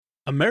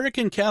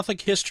American Catholic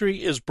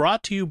History is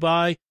brought to you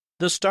by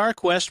the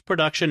StarQuest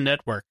Production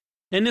Network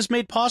and is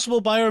made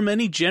possible by our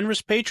many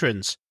generous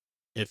patrons.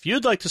 If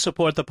you'd like to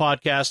support the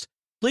podcast,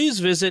 please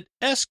visit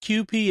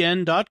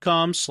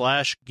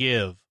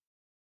sqpn.com/give.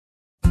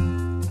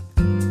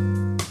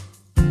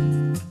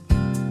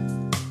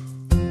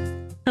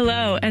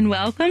 Hello, and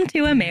welcome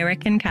to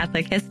American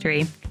Catholic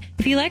History.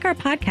 If you like our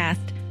podcast,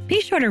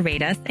 be sure to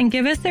rate us and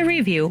give us a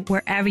review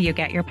wherever you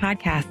get your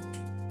podcasts.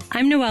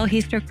 I'm Noelle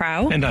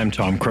Heaster-Crowe. And I'm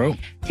Tom Crow.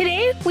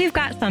 Today, we've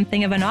got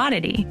something of an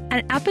oddity,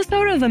 an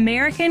episode of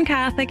American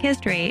Catholic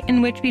History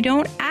in which we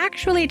don't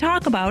actually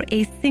talk about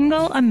a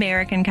single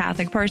American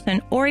Catholic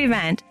person or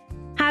event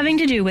having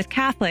to do with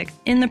Catholics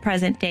in the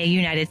present-day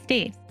United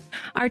States.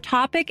 Our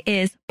topic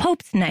is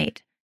Pope's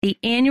Night, the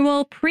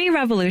annual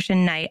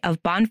pre-revolution night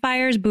of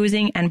bonfires,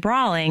 boozing, and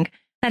brawling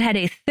that had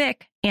a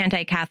thick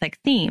anti-Catholic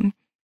theme.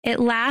 It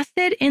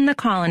lasted in the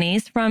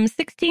colonies from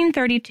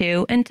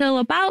 1632 until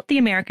about the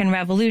American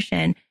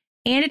Revolution,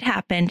 and it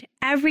happened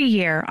every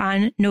year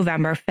on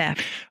November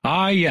 5th.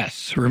 Ah,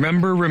 yes.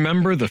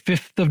 Remember the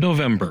 5th of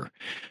November.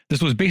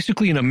 This was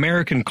basically an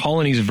American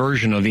colonies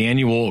version of the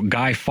annual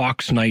Guy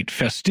Fawkes Night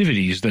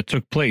festivities that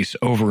took place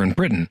over in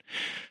Britain.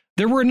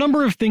 There were a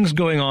number of things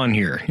going on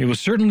here. It was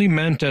certainly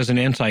meant as an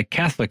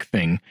anti-Catholic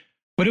thing,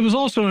 but it was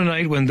also a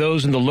night when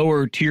those in the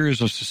lower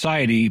tiers of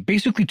society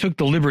basically took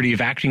the liberty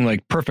of acting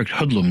like perfect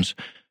hoodlums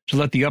to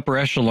let the upper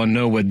echelon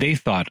know what they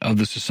thought of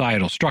the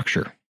societal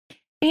structure.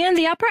 And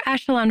the upper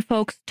echelon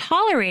folks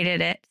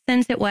tolerated it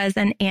since it was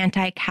an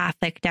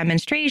anti-Catholic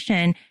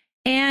demonstration,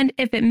 and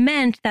if it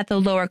meant that the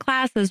lower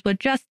classes would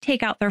just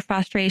take out their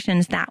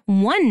frustrations that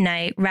one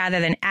night rather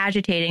than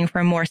agitating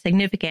for more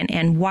significant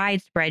and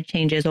widespread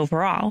changes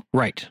overall.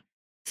 Right.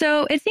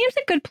 So it seems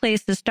a good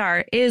place to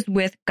start is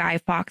with Guy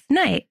Fawkes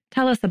Night.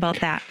 Tell us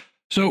about that.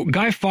 So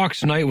Guy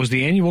Fawkes Night was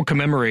the annual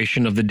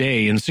commemoration of the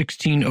day in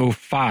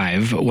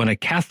 1605 when a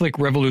Catholic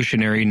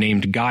revolutionary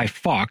named Guy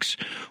Fawkes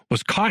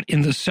was caught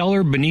in the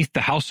cellar beneath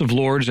the House of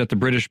Lords at the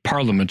British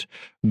Parliament,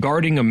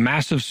 guarding a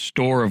massive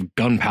store of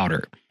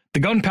gunpowder. The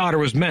gunpowder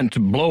was meant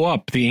to blow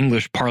up the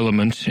English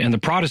Parliament and the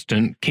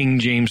Protestant King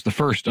James I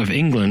of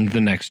England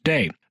the next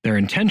day. Their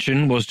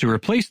intention was to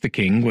replace the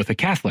king with a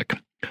Catholic.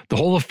 The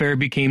whole affair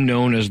became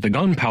known as the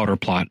Gunpowder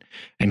Plot,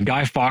 and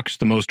Guy Fawkes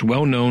the most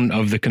well-known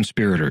of the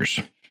conspirators.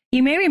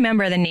 You may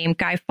remember the name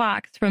Guy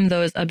Fawkes from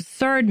those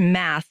absurd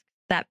masks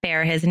that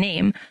bear his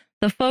name.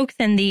 The folks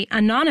in the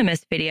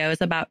Anonymous videos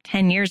about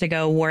 10 years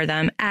ago wore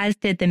them, as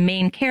did the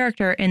main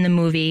character in the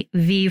movie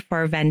V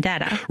for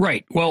Vendetta.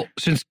 Right. Well,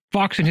 since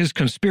Fawkes and his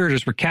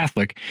conspirators were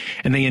Catholic,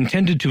 and they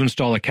intended to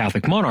install a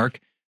Catholic monarch,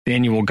 the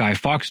annual Guy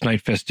Fawkes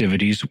Night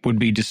festivities would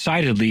be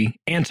decidedly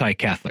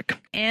anti-Catholic.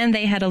 And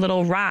they had a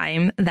little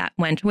rhyme that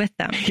went with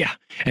them. Yeah,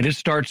 and it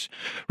starts,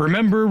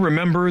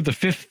 remember the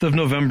 5th of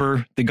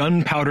November, the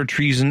gunpowder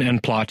treason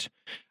and plot.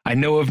 I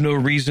know of no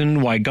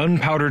reason why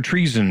gunpowder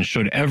treason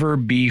should ever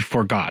be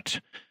forgot.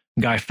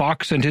 Guy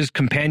Fawkes and his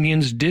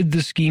companions did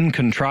the scheme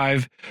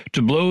contrive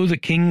to blow the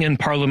king and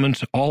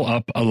parliament all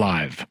up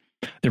alive.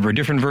 There were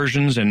different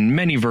versions and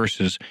many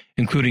verses,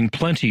 including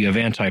plenty of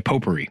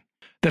anti-popery.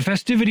 The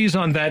festivities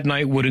on that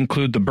night would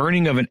include the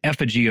burning of an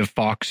effigy of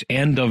Fawkes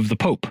and of the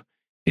Pope.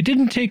 It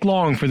didn't take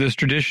long for this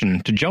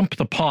tradition to jump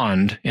the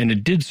pond, and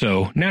it did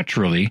so,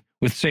 naturally,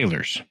 with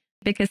sailors.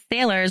 Because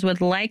sailors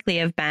would likely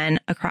have been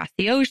across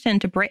the ocean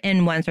to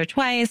Britain once or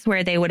twice,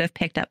 where they would have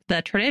picked up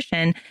the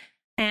tradition.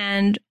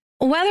 And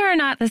whether or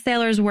not the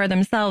sailors were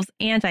themselves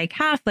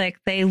anti-Catholic,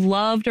 they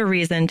loved a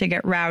reason to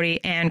get rowdy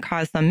and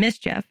cause some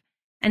mischief.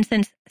 And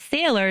since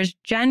sailors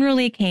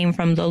generally came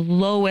from the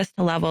lowest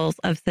levels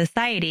of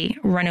society,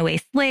 runaway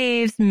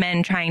slaves,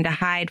 men trying to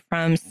hide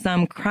from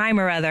some crime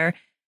or other,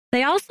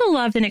 they also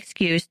loved an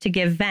excuse to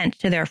give vent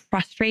to their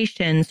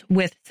frustrations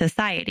with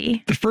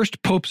society. The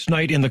first Pope's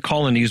Night in the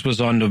colonies was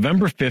on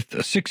November 5th,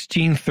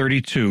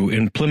 1632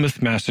 in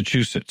Plymouth,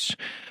 Massachusetts.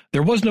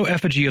 There was no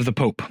effigy of the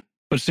Pope,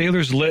 but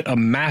sailors lit a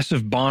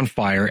massive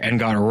bonfire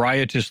and got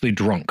riotously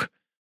drunk.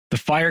 The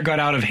fire got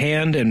out of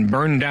hand and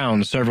burned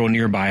down several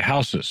nearby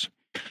houses.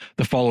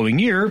 The following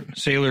year,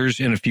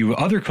 sailors in a few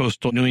other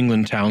coastal New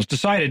England towns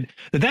decided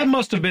that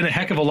must have been a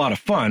heck of a lot of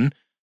fun,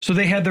 so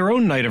they had their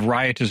own night of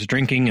riotous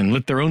drinking and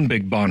lit their own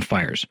big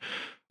bonfires.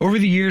 Over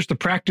the years, the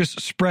practice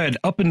spread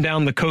up and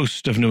down the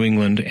coast of New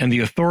England, and the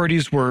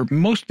authorities were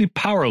mostly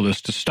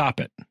powerless to stop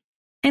it.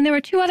 And there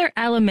were two other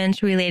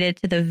elements related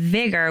to the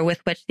vigor with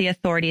which the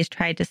authorities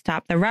tried to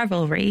stop the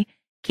revelry.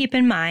 Keep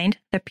in mind,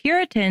 the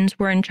Puritans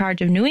were in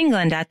charge of New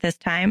England at this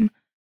time.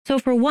 So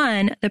for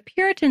one, the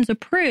Puritans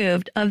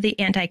approved of the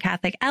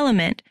anti-Catholic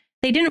element.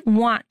 They didn't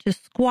want to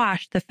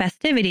squash the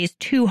festivities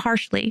too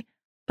harshly.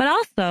 But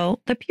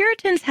also, the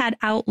Puritans had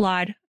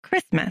outlawed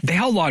Christmas. They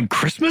outlawed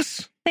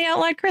Christmas? They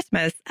outlawed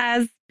Christmas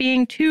as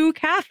being too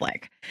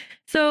Catholic.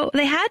 So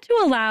they had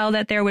to allow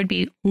that there would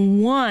be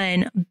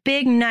one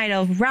big night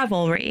of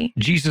revelry.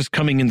 Jesus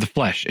coming in the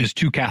flesh is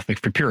too Catholic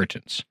for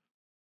Puritans.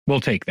 We'll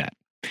take that.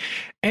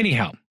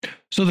 Anyhow,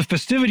 so the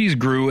festivities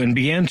grew and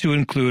began to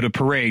include a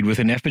parade with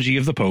an effigy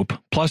of the Pope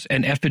plus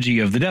an effigy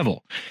of the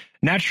devil.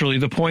 Naturally,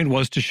 the point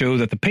was to show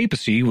that the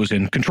papacy was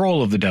in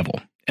control of the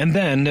devil. And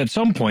then, at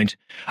some point,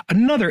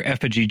 another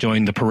effigy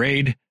joined the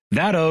parade,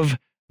 that of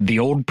the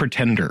Old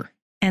Pretender.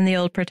 And the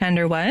Old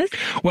Pretender was?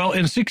 Well,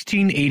 in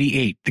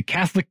 1688, the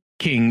Catholic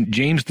King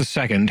James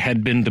II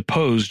had been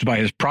deposed by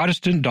his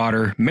Protestant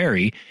daughter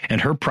Mary and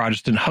her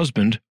Protestant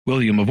husband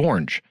William of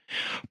Orange.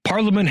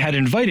 Parliament had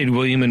invited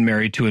William and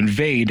Mary to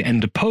invade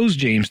and depose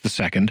James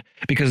II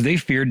because they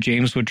feared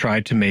James would try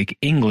to make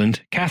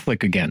England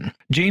Catholic again.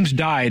 James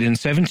died in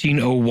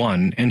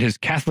 1701, and his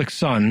Catholic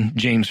son,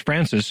 James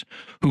Francis,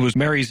 who was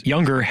Mary's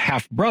younger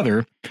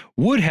half-brother,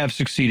 would have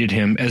succeeded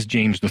him as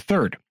James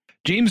III.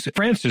 James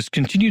Francis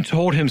continued to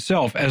hold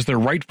himself as the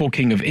rightful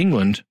king of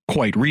England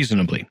quite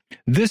reasonably.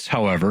 This,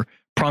 however,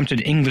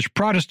 prompted English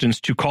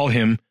Protestants to call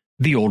him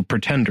the Old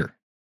Pretender.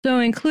 So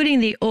including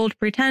the Old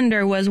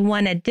Pretender was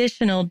one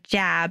additional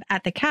jab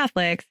at the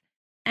Catholics,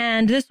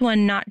 and this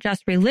one not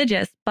just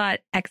religious,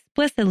 but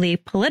explicitly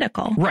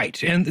political.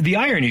 Right, and the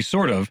irony,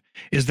 sort of,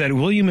 is that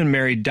William and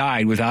Mary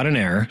died without an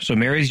heir, so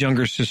Mary's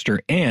younger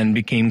sister Anne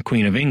became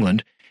Queen of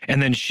England, and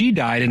then she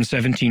died in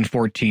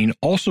 1714,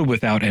 also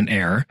without an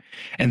heir.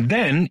 And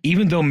then,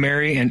 even though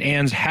Mary and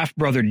Anne's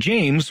half-brother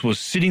James was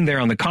sitting there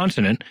on the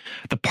continent,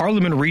 the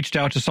Parliament reached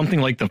out to something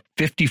like the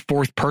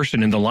 54th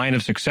person in the line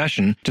of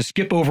succession to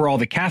skip over all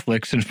the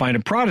Catholics and find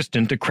a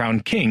Protestant to crown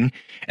king,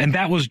 and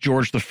that was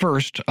George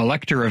I,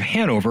 Elector of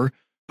Hanover,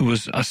 who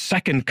was a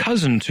second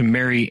cousin to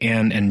Mary,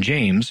 Anne, and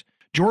James.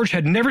 George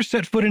had never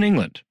set foot in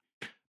England,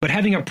 but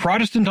having a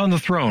Protestant on the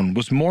throne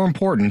was more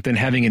important than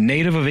having a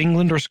native of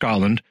England or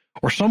Scotland,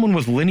 or someone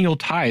with lineal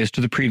ties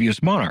to the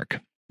previous monarch.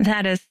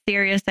 That is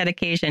serious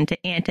dedication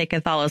to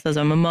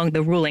anti-Catholicism among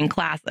the ruling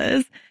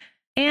classes.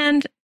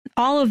 And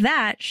all of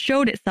that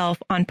showed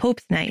itself on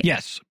Pope's Night.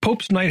 Yes,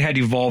 Pope's Night had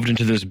evolved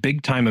into this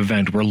big-time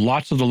event where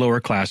lots of the lower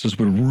classes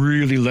would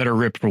really let her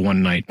rip for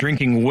one night,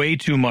 drinking way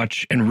too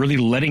much and really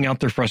letting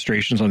out their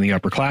frustrations on the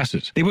upper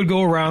classes. They would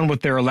go around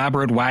with their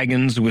elaborate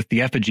wagons with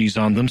the effigies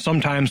on them,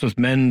 sometimes with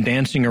men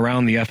dancing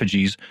around the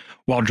effigies,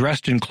 while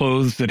dressed in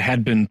clothes that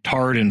had been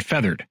tarred and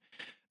feathered.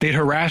 They'd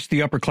harass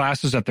the upper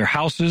classes at their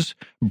houses,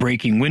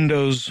 breaking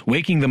windows,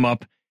 waking them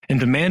up, and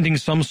demanding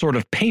some sort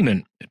of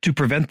payment to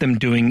prevent them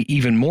doing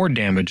even more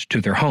damage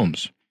to their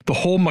homes. The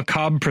whole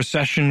macabre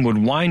procession would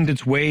wind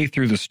its way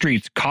through the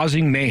streets,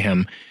 causing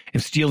mayhem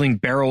and stealing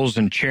barrels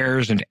and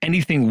chairs and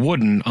anything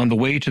wooden on the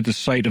way to the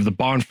site of the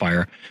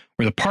bonfire,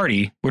 where the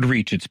party would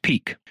reach its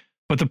peak.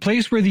 But the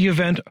place where the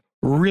event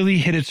really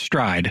hit its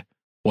stride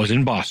was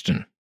in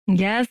Boston.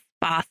 Yes,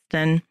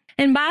 Boston.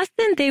 In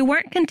Boston, they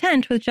weren't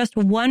content with just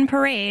one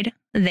parade.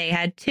 They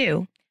had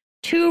two.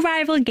 Two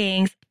rival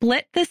gangs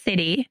split the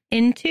city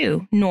in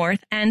two,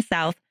 north and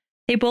south.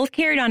 They both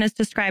carried on as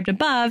described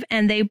above,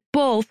 and they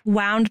both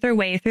wound their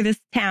way through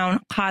this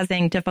town,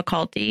 causing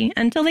difficulty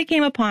until they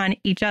came upon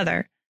each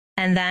other.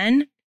 And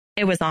then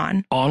it was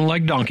on. On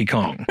like Donkey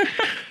Kong.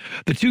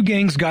 The two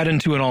gangs got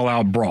into an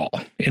all-out brawl.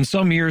 In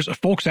some years,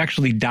 folks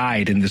actually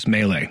died in this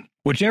melee.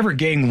 Whichever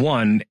gang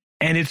won,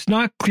 and it's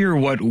not clear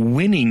what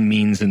winning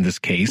means in this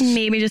case.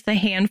 Maybe just a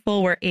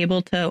handful were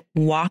able to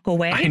walk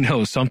away. I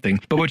know, something.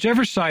 But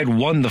whichever side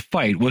won the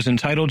fight was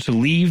entitled to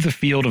leave the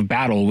field of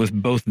battle with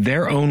both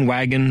their own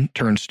wagon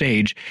turned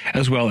stage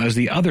as well as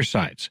the other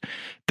side's.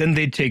 Then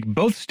they'd take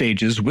both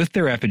stages with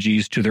their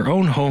effigies to their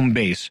own home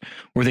base,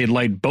 where they'd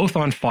light both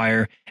on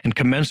fire and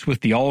commence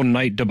with the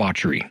all-night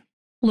debauchery.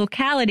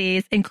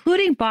 Localities,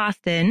 including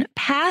Boston,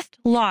 passed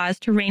laws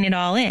to rein it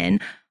all in,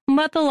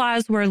 but the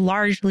laws were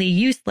largely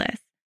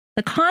useless.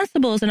 The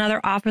constables and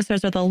other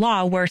officers of the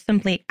law were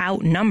simply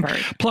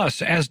outnumbered.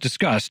 Plus, as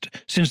discussed,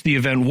 since the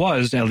event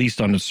was, at least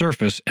on the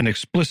surface, an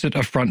explicit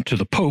affront to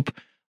the Pope,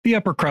 the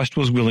upper crust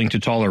was willing to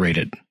tolerate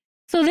it.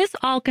 So this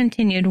all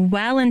continued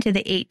well into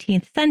the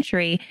 18th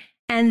century,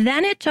 and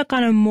then it took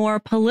on a more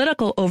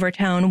political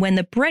overtone when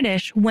the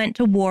British went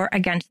to war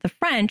against the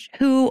French,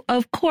 who,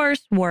 of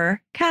course,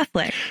 were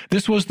Catholic.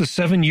 This was the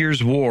 7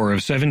 Years' War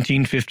of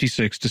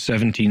 1756 to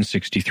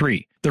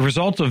 1763. The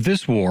result of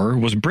this war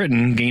was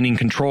Britain gaining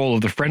control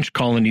of the French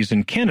colonies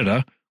in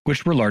Canada,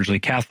 which were largely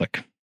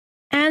Catholic.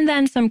 And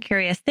then some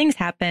curious things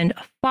happened,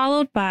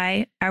 followed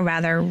by a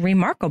rather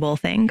remarkable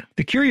thing.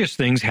 The curious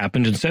things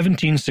happened in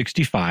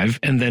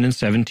 1765 and then in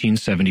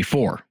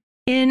 1774.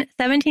 In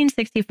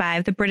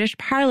 1765, the British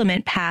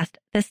Parliament passed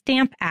the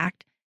Stamp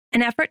Act,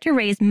 an effort to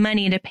raise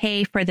money to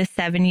pay for the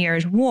 7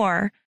 Years'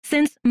 War.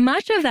 Since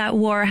much of that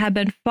war had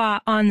been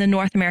fought on the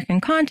North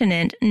American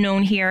continent,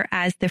 known here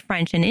as the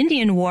French and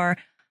Indian War,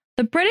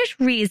 the British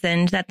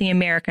reasoned that the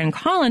American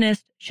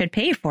colonists should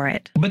pay for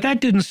it. But that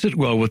didn't sit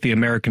well with the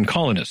American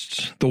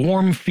colonists. The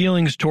warm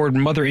feelings toward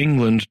Mother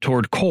England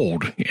toured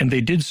cold, and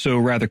they did so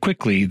rather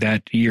quickly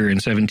that year in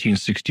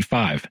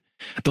 1765.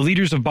 The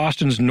leaders of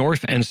Boston's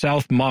North and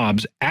South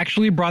mobs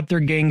actually brought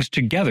their gangs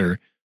together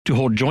to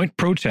hold joint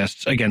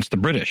protests against the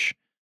British.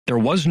 There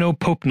was no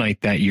Pope Night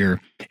that year,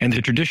 and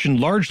the tradition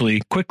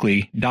largely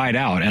quickly died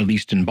out, at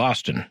least in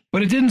Boston.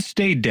 But it didn't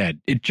stay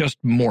dead, it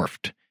just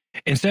morphed.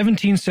 In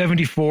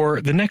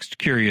 1774, the next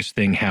curious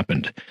thing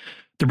happened.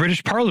 The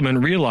British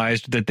Parliament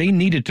realized that they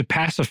needed to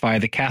pacify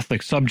the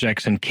Catholic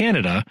subjects in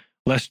Canada,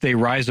 lest they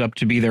rise up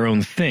to be their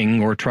own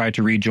thing or try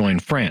to rejoin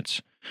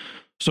France.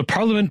 So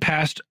Parliament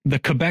passed the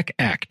Quebec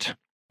Act.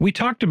 We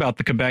talked about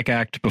the Quebec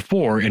Act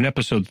before in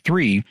episode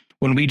 3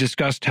 when we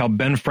discussed how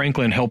Ben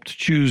Franklin helped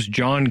choose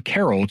John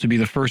Carroll to be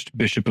the first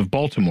Bishop of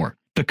Baltimore.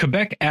 The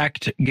Quebec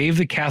Act gave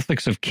the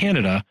Catholics of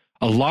Canada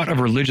a lot of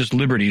religious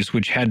liberties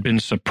which had been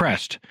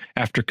suppressed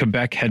after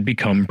Quebec had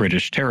become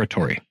British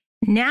territory.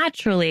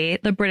 Naturally,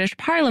 the British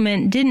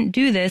Parliament didn't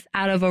do this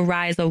out of a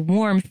rise of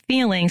warm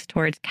feelings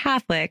towards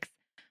Catholics,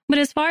 but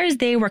as far as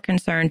they were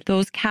concerned,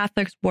 those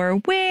Catholics were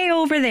way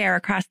over there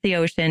across the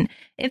ocean.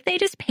 If they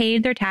just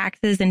paid their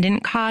taxes and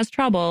didn't cause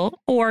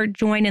trouble or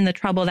join in the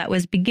trouble that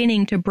was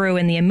beginning to brew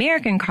in the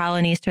American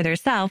colonies to their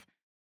south,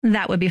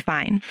 that would be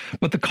fine.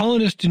 But the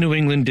colonists in New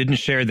England didn't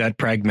share that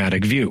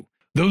pragmatic view.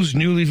 Those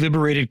newly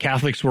liberated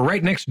Catholics were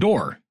right next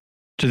door.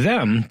 To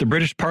them, the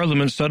British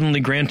Parliament suddenly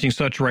granting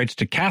such rights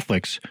to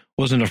Catholics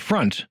was an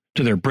affront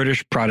to their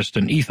British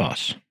Protestant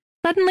ethos.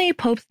 Suddenly,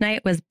 Pope's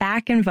Night was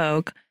back in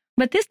vogue,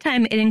 but this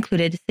time it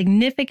included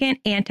significant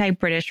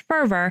anti-British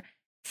fervor,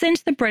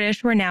 since the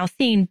British were now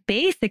seen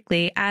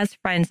basically as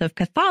friends of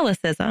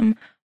Catholicism.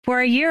 For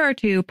a year or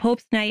two,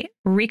 Pope's Night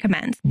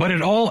recommenced. But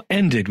it all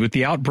ended with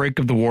the outbreak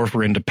of the War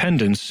for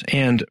Independence,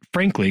 and,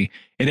 frankly,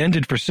 it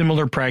ended for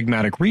similar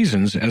pragmatic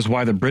reasons as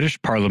why the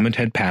British Parliament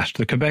had passed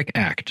the Quebec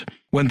Act.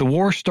 When the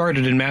war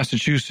started in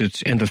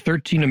Massachusetts and the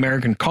 13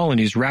 American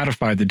colonies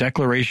ratified the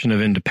Declaration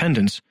of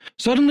Independence,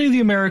 suddenly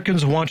the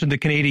Americans wanted the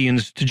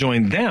Canadians to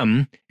join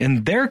them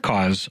in their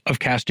cause of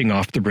casting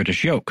off the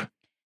British yoke.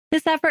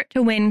 This effort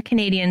to win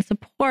Canadian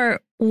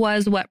support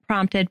was what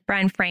prompted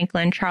Ben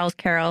Franklin, Charles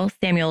Carroll,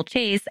 Samuel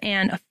Chase,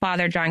 and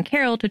Father John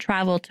Carroll to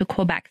travel to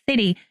Quebec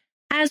City,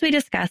 as we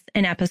discussed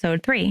in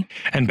episode 3.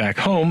 And back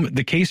home,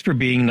 the case for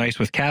being nice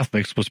with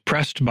Catholics was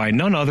pressed by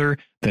none other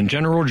than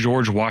General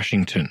George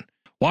Washington.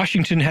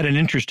 Washington had an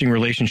interesting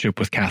relationship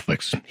with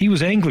Catholics. He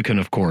was Anglican,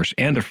 of course,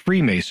 and a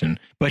Freemason,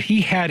 but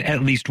he had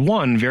at least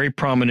one very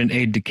prominent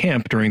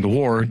aide-de-camp during the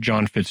war,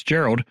 John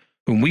Fitzgerald,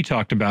 whom we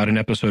talked about in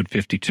episode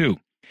 52.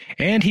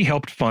 And he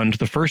helped fund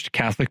the first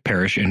Catholic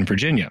parish in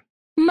Virginia.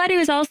 But he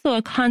was also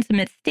a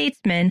consummate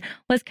statesman,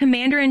 was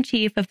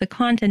commander-in-chief of the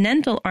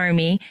Continental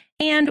Army,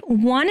 and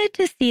wanted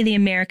to see the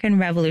American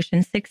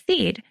Revolution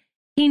succeed.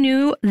 He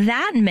knew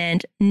that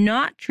meant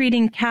not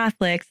treating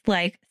Catholics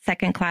like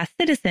second-class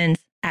citizens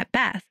at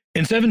best.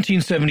 In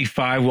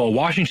 1775, while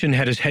Washington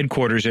had his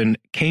headquarters in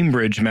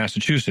Cambridge,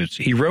 Massachusetts,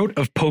 he wrote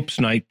of Pope's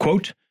Night,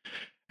 quote,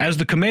 "As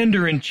the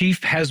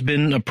commander-in-chief has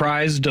been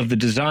apprised of the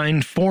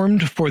design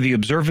formed for the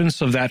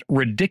observance of that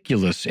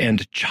ridiculous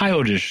and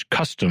childish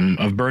custom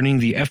of burning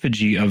the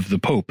effigy of the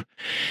Pope,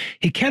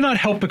 he cannot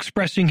help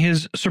expressing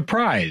his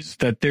surprise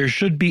that there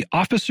should be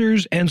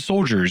officers and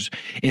soldiers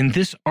in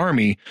this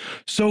army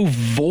so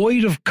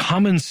void of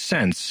common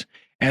sense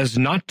as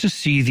not to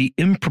see the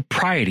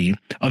impropriety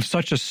of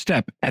such a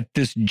step at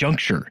this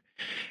juncture,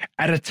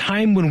 at a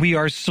time when we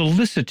are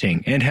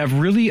soliciting and have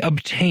really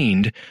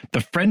obtained the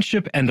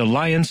friendship and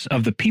alliance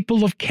of the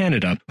people of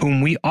Canada,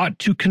 whom we ought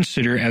to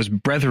consider as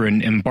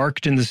brethren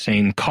embarked in the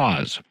same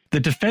cause.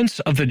 The defense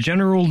of the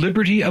general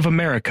liberty of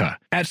America,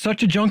 at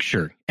such a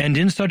juncture and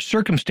in such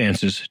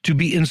circumstances, to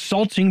be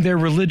insulting their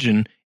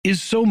religion is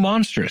so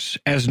monstrous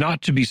as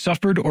not to be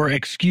suffered or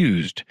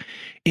excused.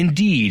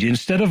 Indeed,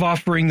 instead of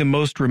offering the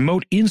most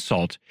remote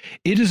insult,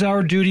 it is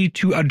our duty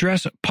to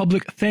address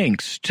public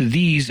thanks to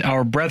these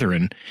our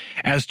brethren,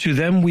 as to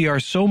them we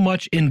are so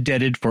much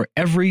indebted for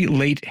every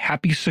late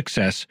happy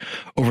success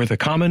over the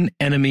common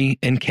enemy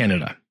in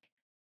Canada."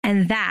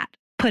 And that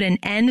put an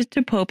end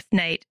to Pope's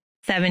Night,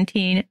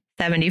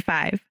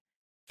 1775.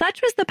 Such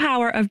was the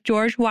power of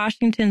George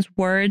Washington's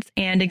words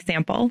and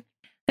example.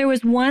 There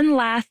was one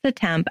last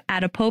attempt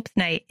at a Pope's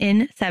Night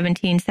in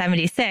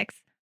 1776,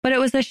 but it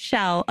was a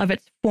shell of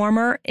its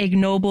former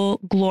ignoble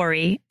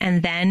glory,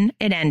 and then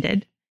it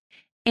ended.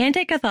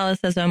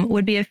 Anti-Catholicism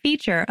would be a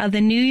feature of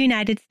the new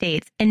United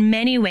States in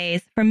many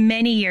ways for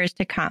many years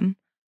to come,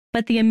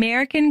 but the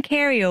American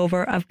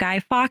carryover of Guy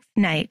Fawkes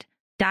Night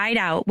died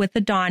out with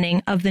the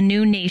dawning of the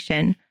new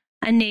nation,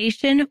 a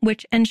nation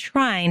which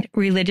enshrined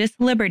religious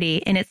liberty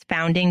in its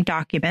founding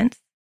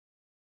documents.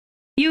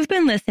 You've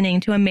been listening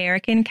to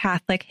American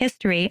Catholic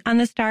History on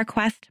the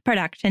StarQuest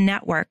Production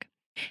Network.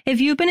 If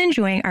you've been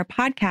enjoying our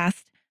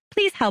podcast,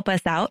 please help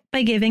us out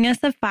by giving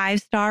us a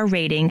 5-star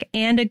rating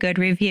and a good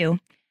review,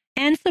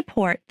 and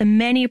support the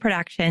many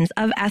productions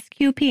of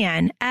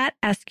SQPN at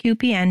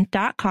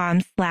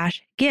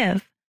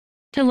sqpn.com/give.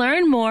 To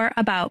learn more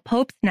about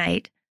Pope's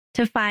Night,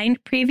 to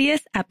find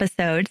previous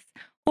episodes,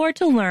 or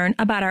to learn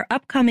about our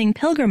upcoming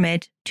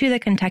pilgrimage to the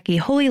Kentucky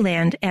Holy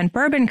Land and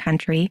Bourbon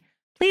Country,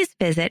 please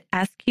visit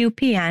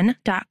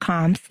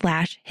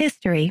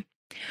sqpn.com/history.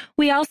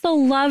 We also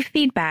love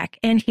feedback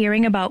and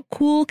hearing about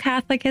cool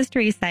Catholic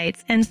history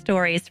sites and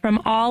stories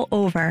from all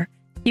over.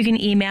 You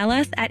can email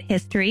us at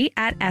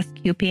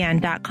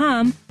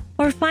history@sqpn.com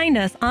or find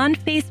us on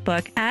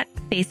Facebook at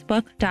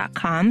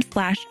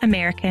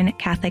facebook.com/American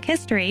Catholic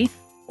History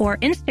or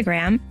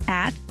Instagram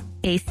at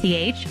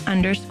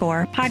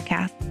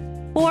 @ACH_podcast,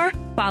 or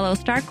follow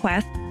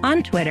StarQuest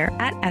on Twitter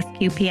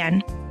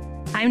 @SQPN.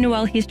 I'm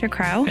Noelle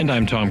Heaster-Crowe. And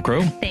I'm Tom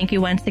Crow. Thank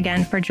you once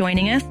again for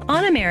joining us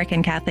on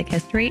American Catholic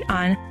History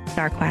on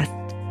StarQuest.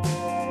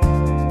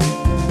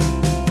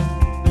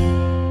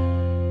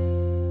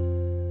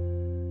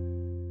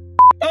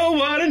 Oh,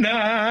 what a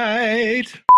night!